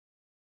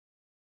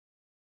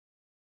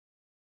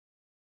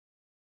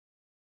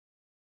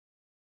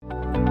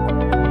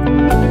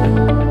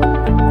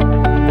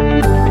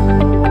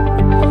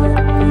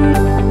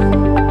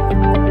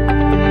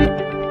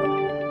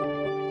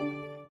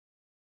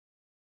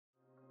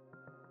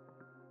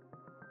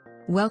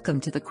Welcome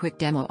to the quick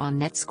demo on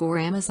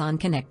NetScore Amazon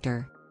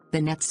Connector. The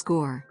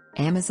NetScore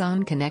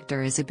Amazon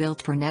Connector is a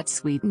built-for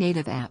NetSuite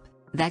native app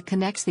that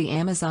connects the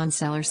Amazon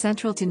Seller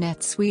Central to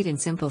NetSuite in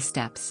simple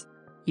steps.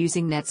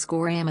 Using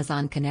NetScore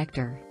Amazon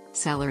Connector,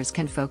 sellers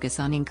can focus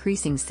on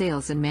increasing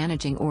sales and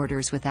managing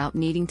orders without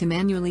needing to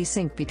manually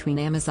sync between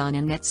Amazon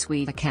and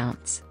NetSuite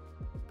accounts.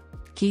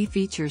 Key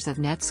features of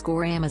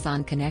NetScore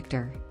Amazon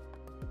Connector: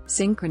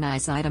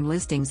 synchronize item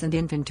listings and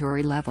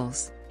inventory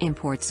levels,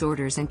 imports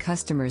orders and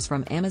customers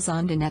from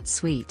Amazon to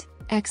NetSuite,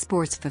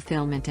 exports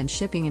fulfillment and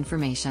shipping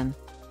information.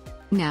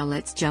 Now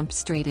let's jump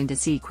straight into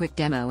see quick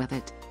demo of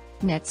it.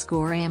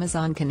 NetScore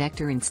Amazon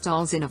Connector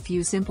installs in a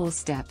few simple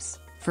steps.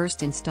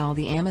 First, install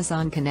the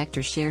Amazon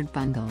Connector shared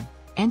bundle.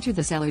 Enter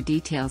the seller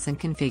details and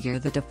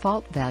configure the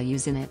default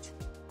values in it.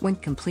 When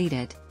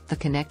completed, the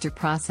connector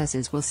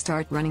processes will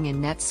start running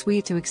in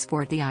NetSuite to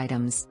export the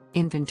items,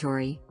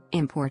 inventory,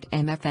 import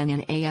MFN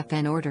and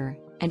AFN order,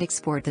 and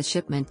export the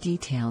shipment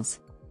details.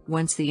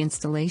 Once the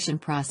installation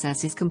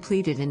process is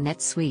completed in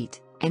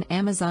NetSuite, an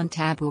Amazon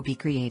tab will be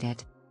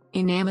created.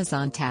 In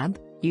Amazon tab,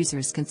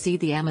 users can see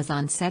the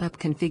Amazon setup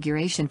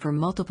configuration for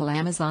multiple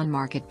Amazon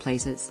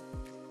marketplaces.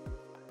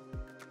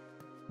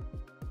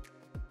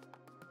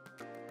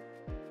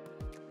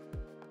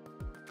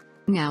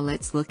 Now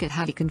let's look at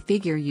how to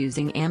configure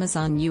using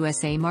Amazon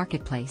USA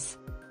Marketplace.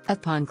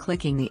 Upon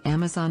clicking the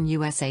Amazon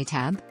USA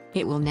tab,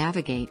 it will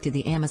navigate to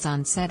the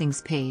Amazon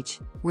settings page,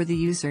 where the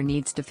user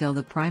needs to fill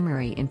the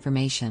primary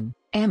information,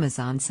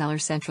 Amazon Seller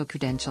Central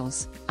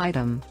credentials,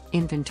 item,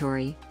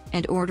 inventory,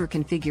 and order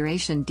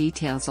configuration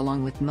details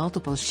along with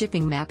multiple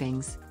shipping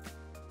mappings.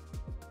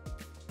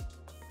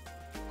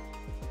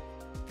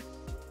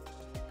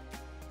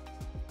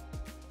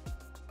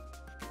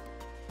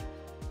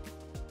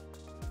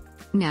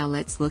 Now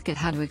let's look at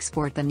how to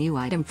export the new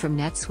item from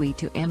NetSuite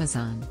to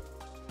Amazon.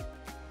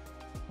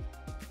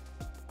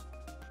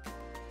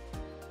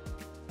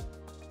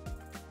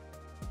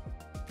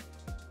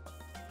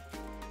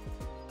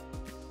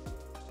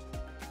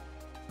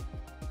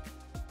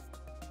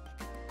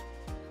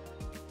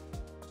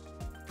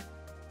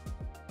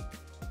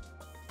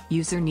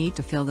 User need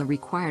to fill the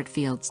required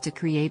fields to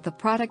create the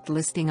product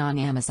listing on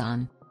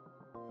Amazon.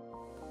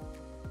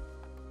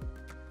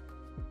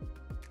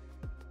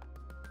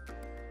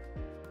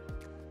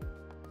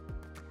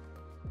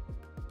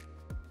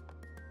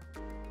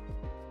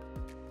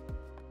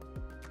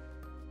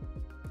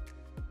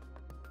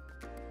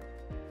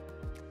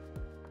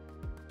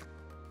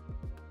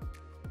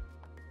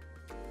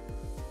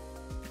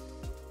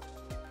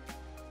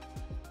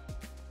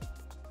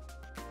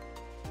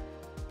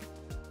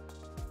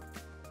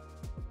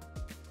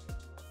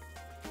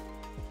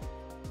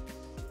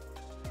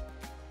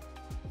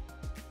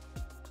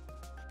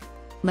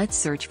 Let's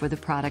search for the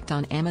product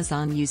on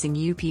Amazon using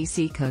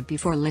UPC code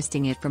before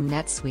listing it from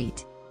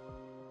NetSuite.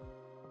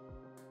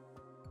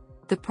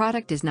 The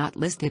product is not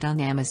listed on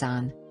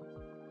Amazon.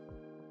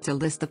 To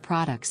list the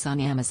products on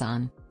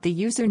Amazon, the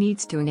user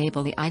needs to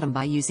enable the item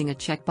by using a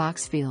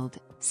checkbox field,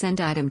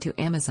 Send Item to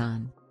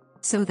Amazon,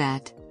 so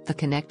that the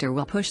connector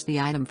will push the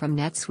item from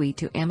NetSuite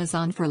to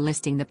Amazon for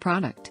listing the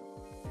product.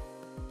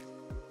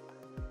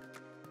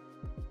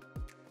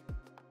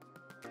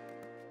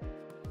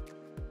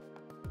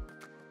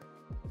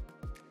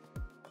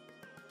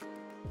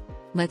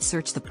 Let's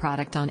search the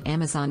product on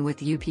Amazon with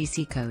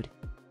UPC code.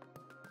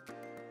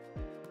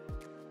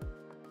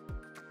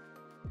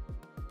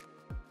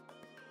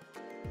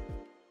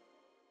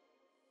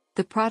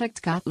 The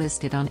product got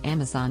listed on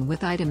Amazon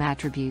with item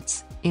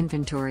attributes,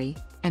 inventory,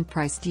 and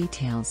price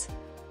details.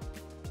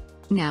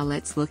 Now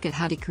let's look at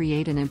how to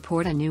create and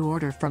import a new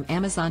order from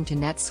Amazon to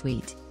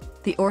NetSuite.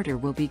 The order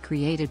will be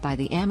created by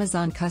the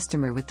Amazon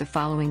customer with the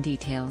following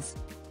details.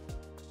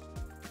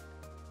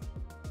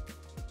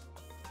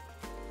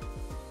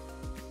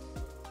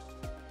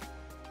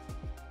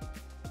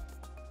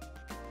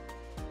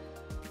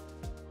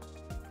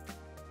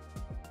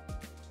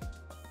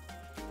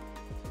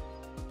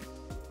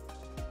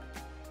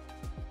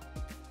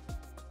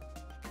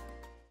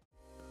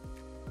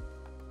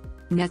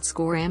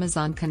 NetScore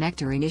Amazon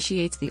Connector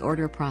initiates the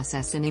order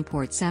process and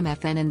imports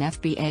MFN and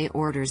FBA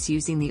orders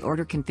using the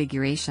order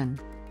configuration.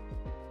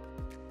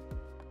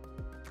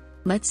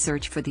 Let's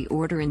search for the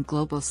order in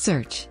global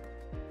search.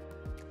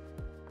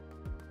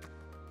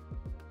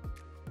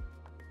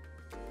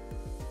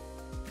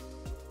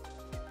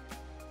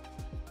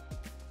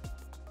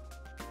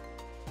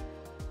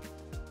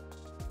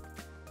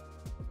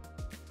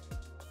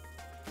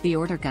 The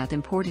order got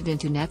imported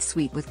into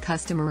NetSuite with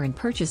customer and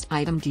purchased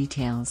item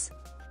details.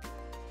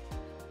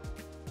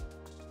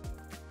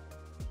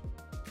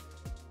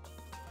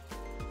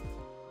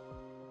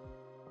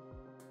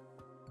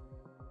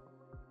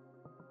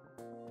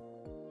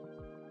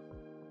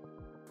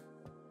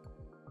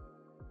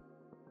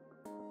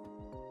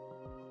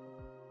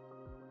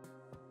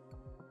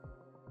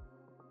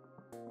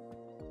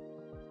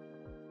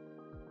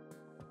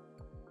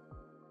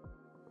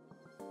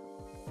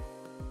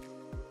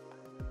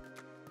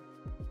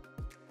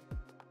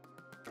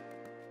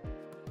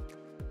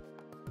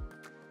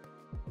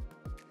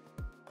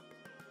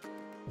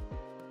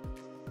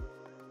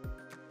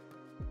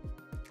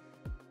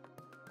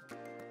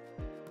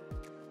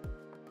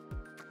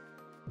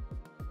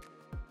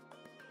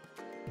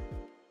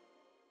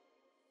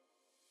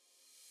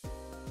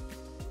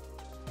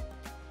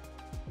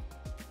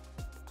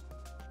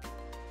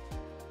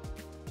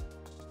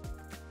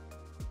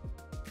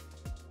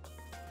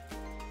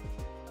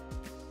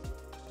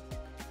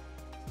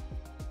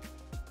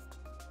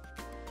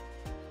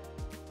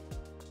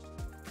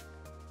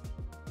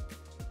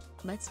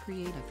 Let's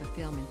create a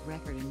fulfillment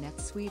record in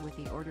NetSuite with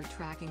the order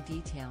tracking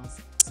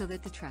details, so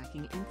that the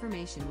tracking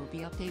information will be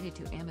updated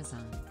to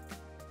Amazon.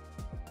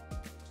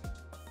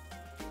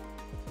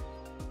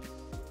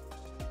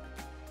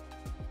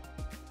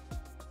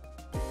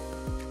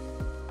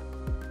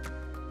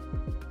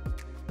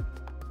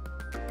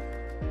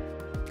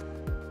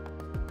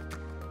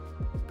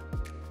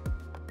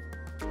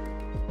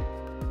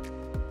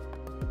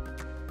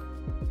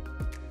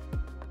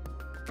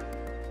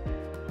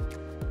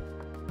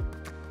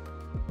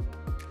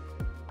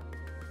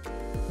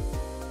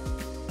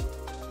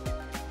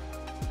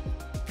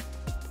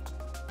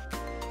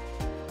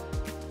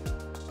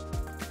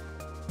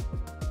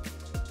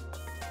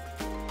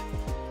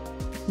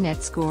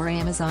 NetScore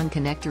Amazon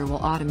Connector will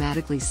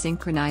automatically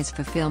synchronize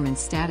fulfillment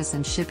status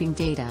and shipping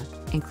data,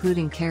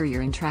 including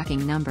carrier and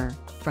tracking number,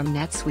 from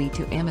NetSuite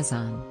to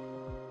Amazon.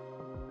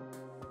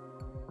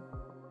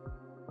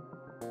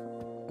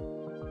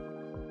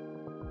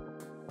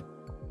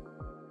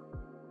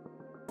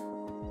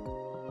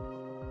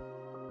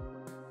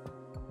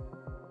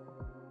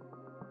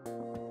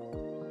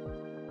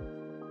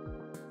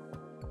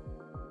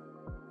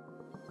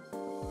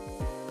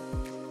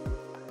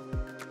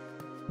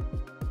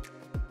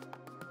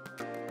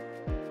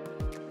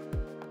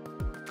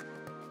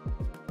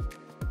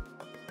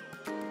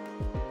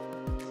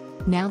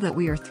 Now that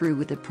we are through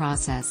with the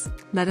process,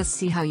 let us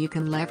see how you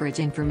can leverage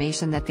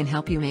information that can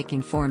help you make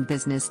informed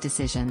business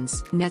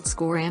decisions.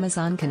 NetScore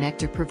Amazon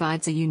Connector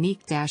provides a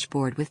unique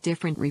dashboard with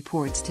different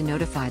reports to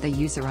notify the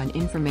user on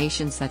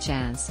information such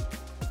as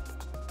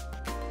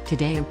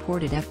Today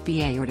imported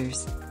FBA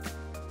orders,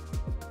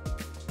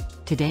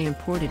 Today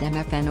imported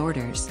MFN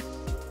orders,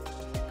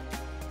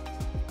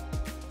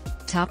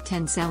 Top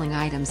 10 selling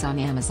items on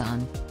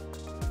Amazon,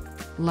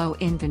 Low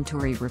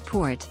inventory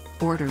report,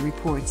 order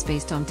reports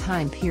based on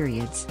time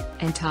periods,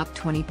 and top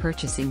 20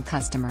 purchasing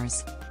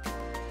customers.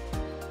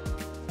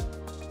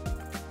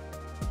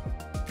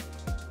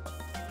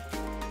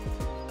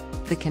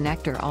 The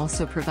connector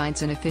also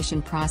provides an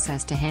efficient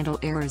process to handle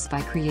errors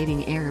by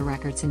creating error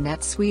records in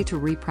NetSuite to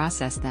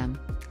reprocess them.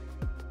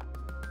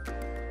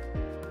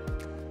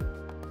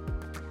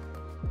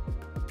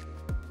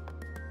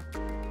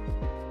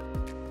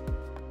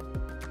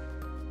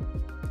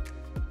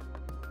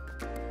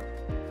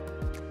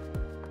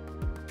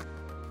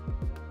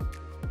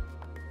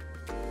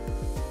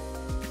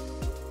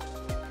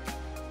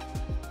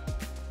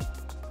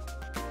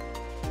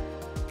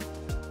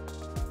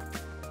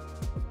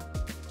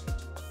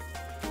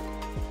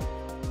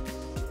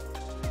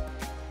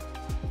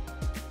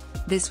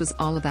 This was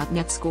all about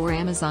NetScore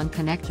Amazon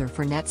Connector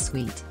for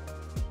NetSuite.